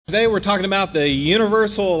Today we're talking about the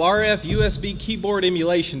universal RF USB keyboard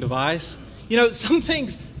emulation device. You know, some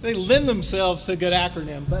things, they lend themselves to a good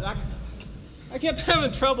acronym, but I kept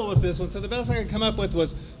having trouble with this one, so the best I could come up with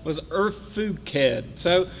was URFUKED.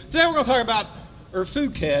 So today we're going to talk about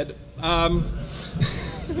URFUKED.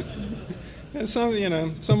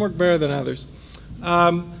 Some work better than others.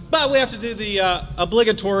 But we have to do the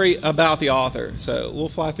obligatory about the author. So we'll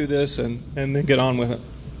fly through this and then get on with it.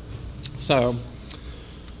 So,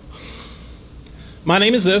 my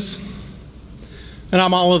name is this, and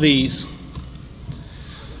I'm all of these.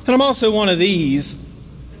 And I'm also one of these,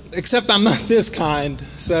 except I'm not this kind.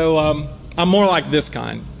 So I'm more like this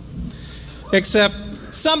kind. Except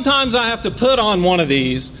sometimes I have to put on one of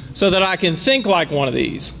these so that I can think like one of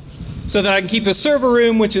these. So that I can keep a server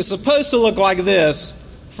room, which is supposed to look like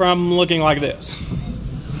this, from looking like this.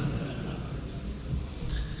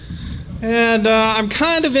 And I'm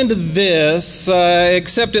kind of into this,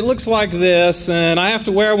 except it looks like this, and I have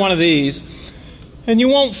to wear one of these. And you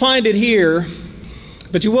won't find it here,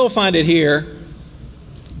 but you will find it here.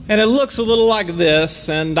 And it looks a little like this,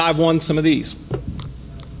 and I've won some of these.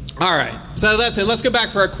 All right, so that's it. Let's go back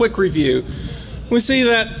for a quick review. We see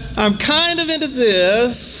that I'm kind of into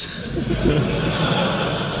this,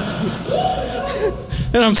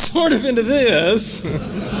 and I'm sort of into this.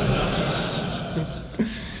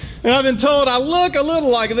 And I've been told I look a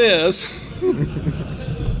little like this,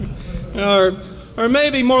 or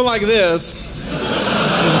maybe more like this.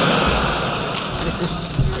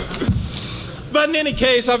 But in any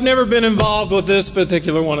case, I've never been involved with this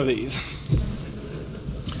particular one of these.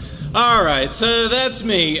 All right, so that's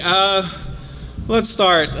me. Let's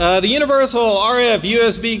start. The universal RF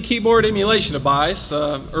USB keyboard emulation device,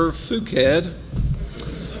 URFUKED,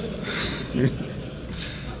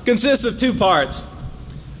 consists of two parts.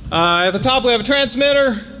 At the top we have a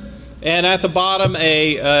transmitter, and at the bottom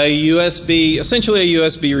a USB, essentially a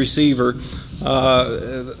USB receiver,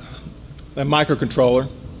 a microcontroller.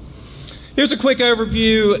 Here's a quick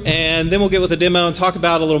overview, and then we'll get with a demo and talk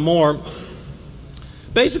about it a little more.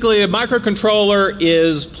 Basically, a microcontroller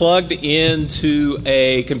is plugged into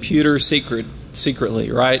a computer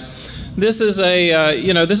secretly, right? This is a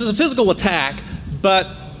this is a physical attack, but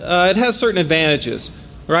it has certain advantages,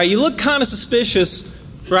 right? You look kind of suspicious.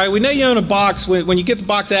 Right, we know you own a box when you get the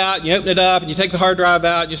box out, and you open it up, and you take the hard drive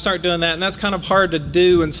out, and you start doing that, and that's kind of hard to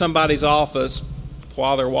do in somebody's office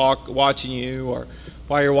while they're watching you or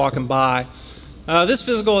while you're walking by. This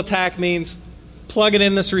physical attack means plugging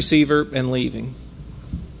in this receiver and leaving.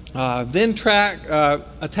 Then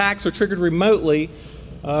attacks are triggered remotely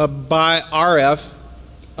by RF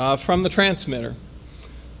from the transmitter.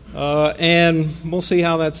 And we'll see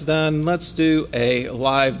how that's done. Let's do a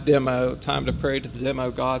live demo. Time to pray to the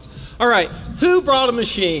demo gods. All right, who brought a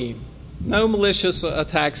machine? No malicious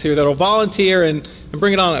attacks here that'll volunteer and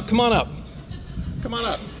bring it on up. Come on up. Come on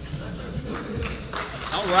up.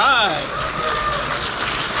 All right.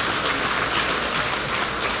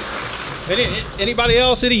 Anybody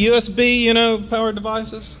else? Any USB, powered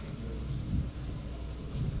devices?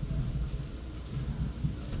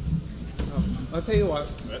 I'll tell you what.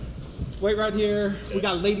 Wait right here. We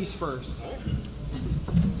got ladies first.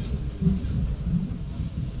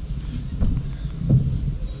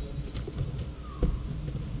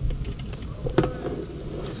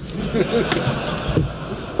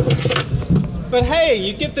 But hey,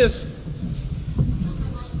 you get this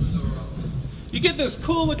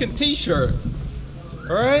cool looking t-shirt.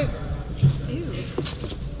 All right? Ew.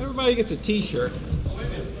 Everybody gets a t-shirt.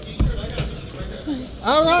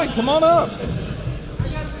 All right, come on up.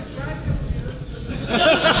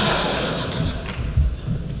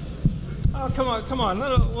 Oh, come on.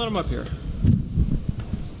 Let him up here.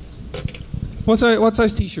 What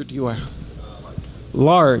size t-shirt do you wear?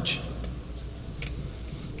 Large.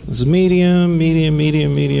 It's medium.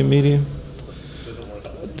 It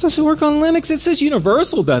doesn't work on Linux. It says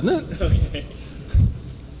universal, doesn't it? Okay.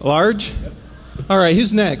 Large? All right,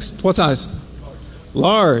 who's next? What size?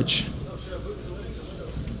 Large.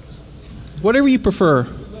 Whatever you prefer.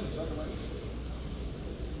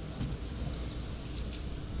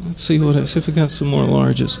 Let's see if we got some more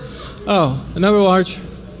larges. Oh, another large.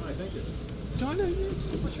 Do I know you?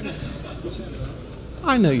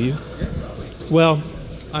 I know you. Well,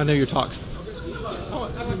 I know your talks.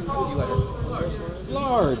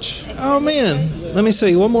 Large. Oh man. Let me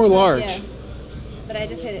see. One more large. Yeah. But I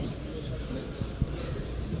just hit it.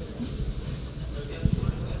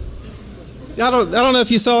 I don't know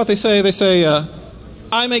if you saw what they say. They say,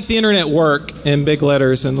 I make the internet work in big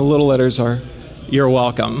letters, and the little letters are, you're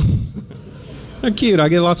welcome. They're cute. I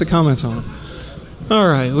get lots of comments on them. All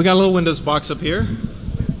right, we got a little Windows box up here.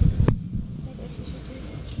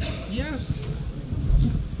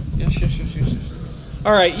 Yes.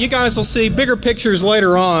 All right, you guys will see bigger pictures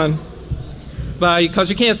later on, because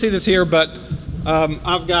you can't see this here, but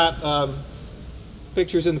I've got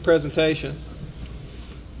pictures in the presentation.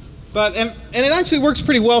 And it actually works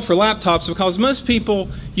pretty well for laptops because most people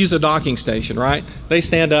use a docking station, right? They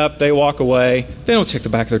stand up, they walk away. They don't check the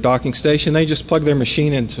back of their docking station. They just plug their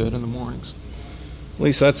machine into it in the mornings. At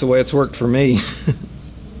least that's the way it's worked for me.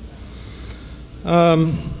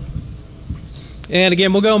 And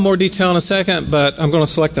again, we'll go in more detail in a second, but I'm going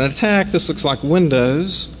to select an attack. This looks like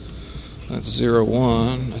Windows. That's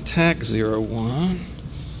 01. Attack 01.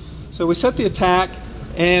 So we set the attack,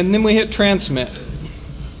 and then we hit transmit.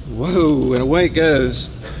 Whoa, and away it goes.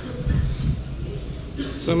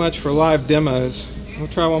 So much for live demos. We'll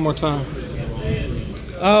try one more time.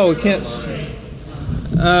 Oh, we can't.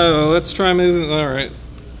 Oh, let's try moving. All right.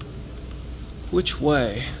 Which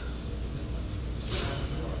way?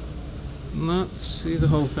 Not see the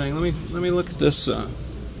whole thing. Let me look at this.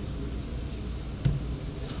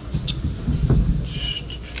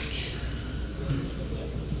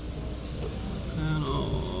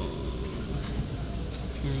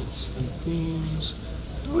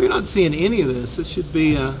 We're not seeing any of this. It should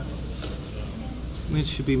be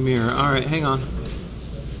mirror. All right, hang on.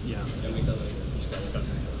 Yeah.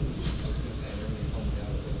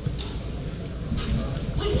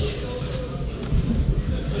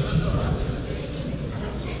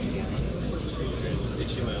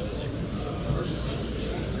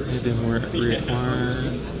 It didn't work.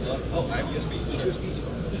 Required. Oh, I have USB.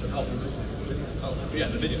 Oh, yeah,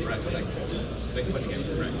 the video, right? Like,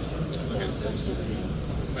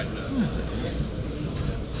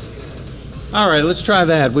 all right, let's try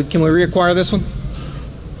that. Can we reacquire this one?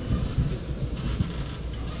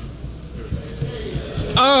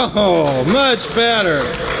 Oh, much better.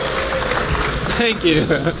 Thank you.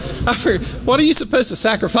 What are you supposed to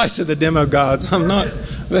sacrifice to the demo gods? I'm not.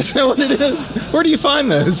 That's not what it is. Where do you find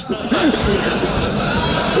those?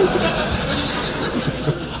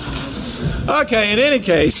 Okay, in any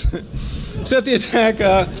case, set the attack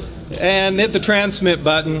and hit the transmit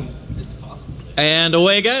button, and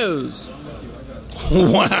away it goes.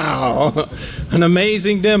 Wow, an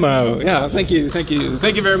amazing demo. Yeah, thank you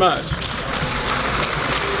very much.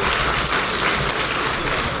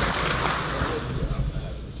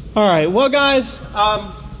 All right, well, guys,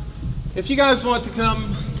 if you guys want to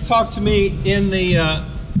come talk to me in the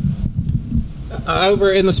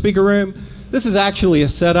over in the speaker room, this is actually a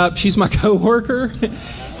setup. She's my coworker,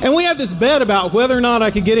 and we had this bet about whether or not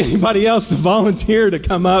I could get anybody else to volunteer to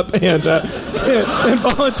come up and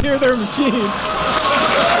volunteer their machines.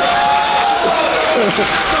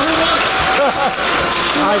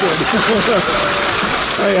 I did.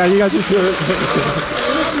 Oh yeah, you guys just hear it.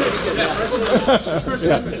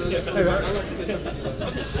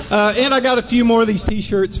 And I got a few more of these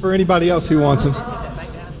T-shirts for anybody else who wants them.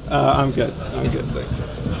 I'm good. Thanks.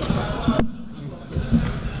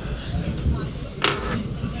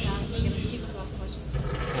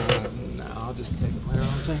 No, I'll just take them later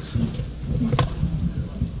on. Thanks.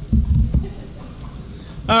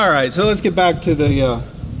 All right, so let's get back to the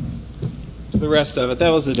rest of it.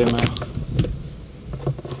 That was the demo,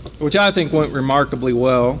 which I think went remarkably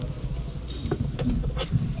well.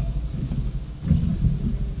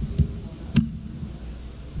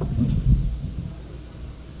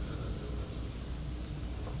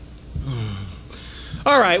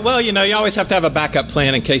 All right, well, you always have to have a backup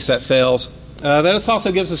plan in case that fails. That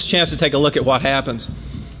also gives us a chance to take a look at what happens.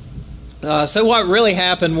 So what really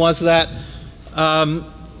happened was that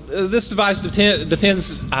this device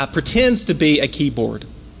pretends to be a keyboard.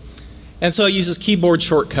 And so it uses keyboard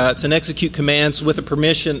shortcuts and execute commands with the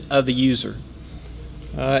permission of the user.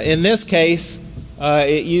 In this case,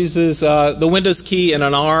 it uses the Windows key and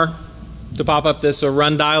an R to pop up this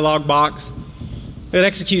run dialog box. It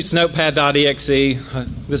executes notepad.exe.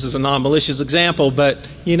 This is a non-malicious example, but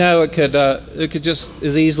it could just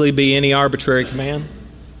as easily be any arbitrary command.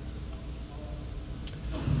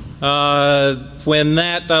 When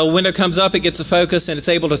that window comes up, it gets a focus and it's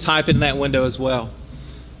able to type in that window as well.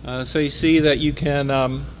 So you see that you can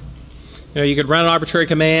you could run an arbitrary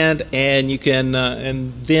command and you can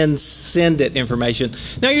and then send it information.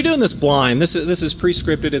 Now you're doing this blind. This is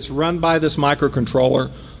pre-scripted. It's run by this microcontroller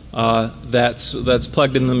that's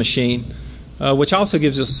plugged in the machine, which also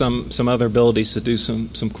gives us some other abilities to do some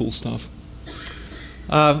cool stuff.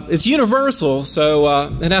 It's universal, so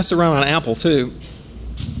it has to run on Apple too.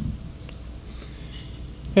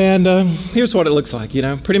 And here's what it looks like.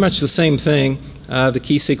 Pretty much the same thing. The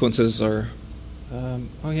key sequences are,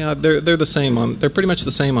 they're the same on. They're pretty much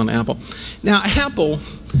the same on Apple. Now Apple,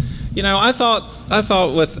 You know, I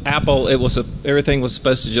thought with Apple everything was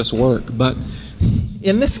supposed to just work, but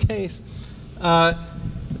in this case,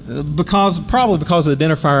 probably because of the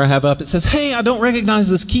identifier I have up, it says, "Hey, I don't recognize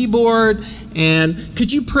this keyboard, and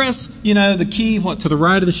could you press, you know, the key to the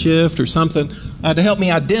right of the shift or something to help me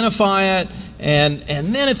identify it, and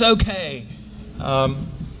then it's okay."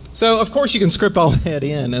 So of course you can script all that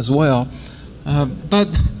in as well, but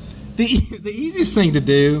the easiest thing to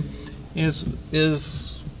do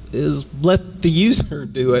is let the user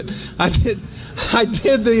do it. I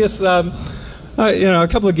did this. You know, a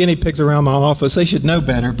couple of guinea pigs around my office. They should know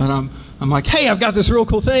better, but I'm like, "Hey, I've got this real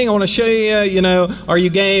cool thing. I want to show you. You know, are you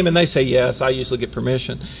game?" And they say yes. I usually get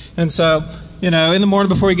permission. And so, you know, in the morning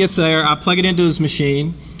before he gets there, I plug it into his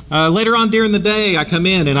machine. Later on during the day, I come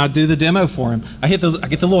in and I do the demo for him. I get the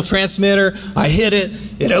little transmitter. I hit it.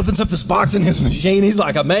 It opens up this box in his machine. He's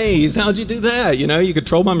like amazed. "How'd you do that? You know, you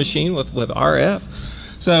control my machine with RF."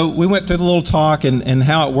 So we went through the little talk and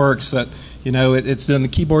how it works. That, you know, it's doing the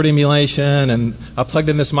keyboard emulation, and I plugged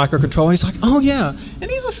in this microcontroller. He's like, "Oh yeah,"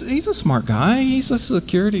 and he's a smart guy. He's a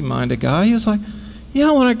security-minded guy. He was like,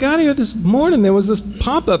 "Yeah, when I got here this morning, there was this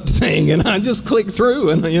pop-up thing, and I just clicked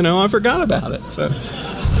through, and you know, I forgot about it." So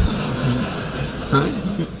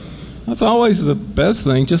that's always the best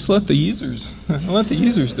thing. Just let the users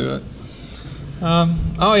do it.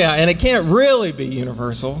 Oh yeah, and it can't really be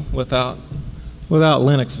universal without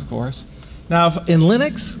Linux, of course. Now, in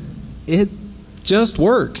Linux, it just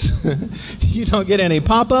works. You don't get any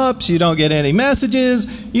pop-ups. You don't get any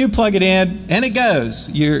messages. You plug it in, and it goes.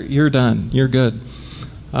 You're done. You're good.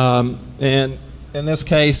 And in this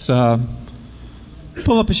case,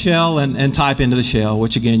 pull up a shell and type into the shell,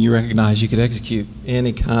 which again you recognize you could execute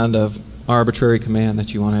any kind of arbitrary command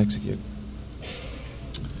that you want to execute.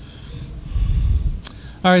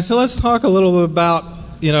 All right, so let's talk a little bit about,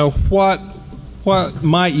 you know, what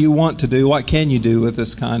might you want to do, what can you do with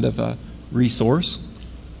this kind of a resource.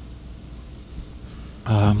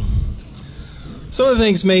 Some of the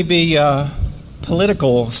things may be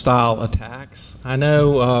political style attacks. I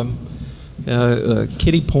know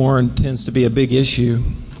kiddie porn tends to be a big issue.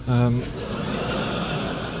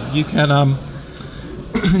 You can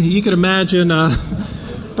imagine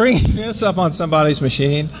bringing this up on somebody's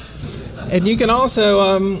machine, and you can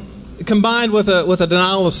also combined with a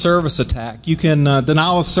denial of service attack. You can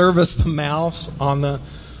denial of service the mouse on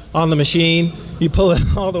the machine. You pull it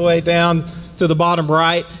all the way down to the bottom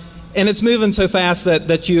right, and it's moving so fast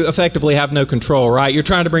that you effectively have no control. Right? You're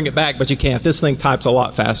trying to bring it back, but you can't. This thing types a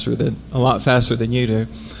lot faster than you do.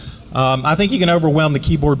 I think you can overwhelm the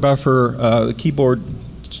keyboard buffer, the keyboard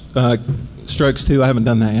strokes too. I haven't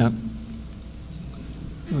done that yet.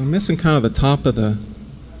 I'm missing kind of the top of the.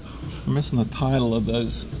 I'm missing the title of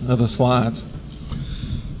the slides.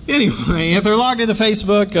 Anyway, if they're logged into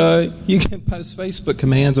Facebook, you can post Facebook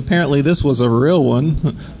commands. Apparently, this was a real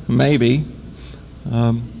one. Maybe.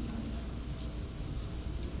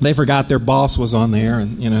 They forgot their boss was on there,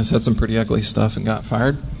 and said some pretty ugly stuff and got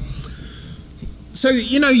fired. So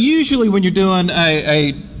usually when you're doing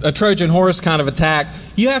a Trojan horse kind of attack,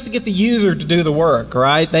 you have to get the user to do the work,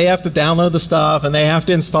 right? They have to download the stuff and they have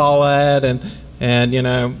to install it, and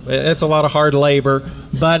it's a lot of hard labor.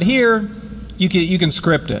 But here you can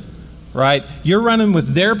script it, right? You're running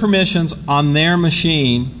with their permissions on their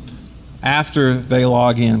machine after they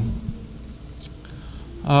log in.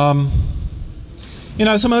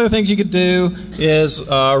 Some other things you could do is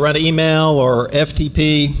run email or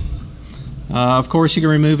FTP. Of course, you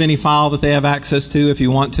can remove any file that they have access to if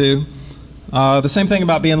you want to. The same thing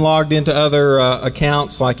about being logged into other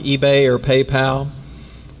accounts like eBay or PayPal.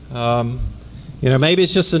 Maybe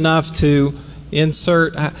it's just enough to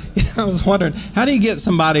insert. I was wondering, how do you get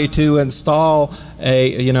somebody to install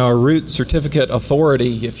a root certificate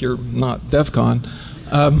authority if you're not DEFCON?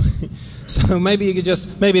 So maybe you could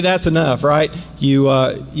maybe that's enough, right? You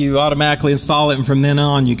automatically install it, and from then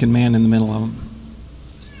on you can man in the middle of them.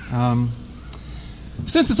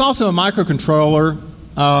 Since it's also a microcontroller,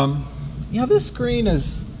 this screen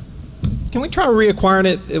is. Can we try reacquiring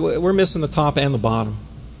it? We're missing the top and the bottom.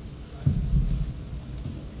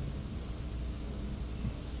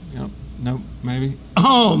 Nope, maybe.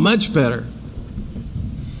 Oh, much better.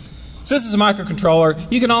 Since it's a microcontroller,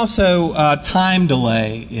 you can also time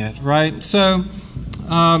delay it, right? So,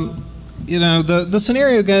 the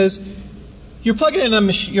scenario goes: you're plugging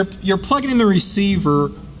in you're plugging in the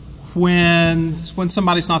receiver when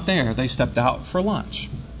somebody's not there. They stepped out for lunch,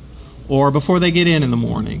 or before they get in the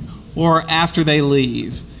morning, or after they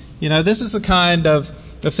leave. This is the kind of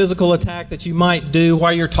the physical attack that you might do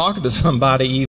while you're talking to somebody.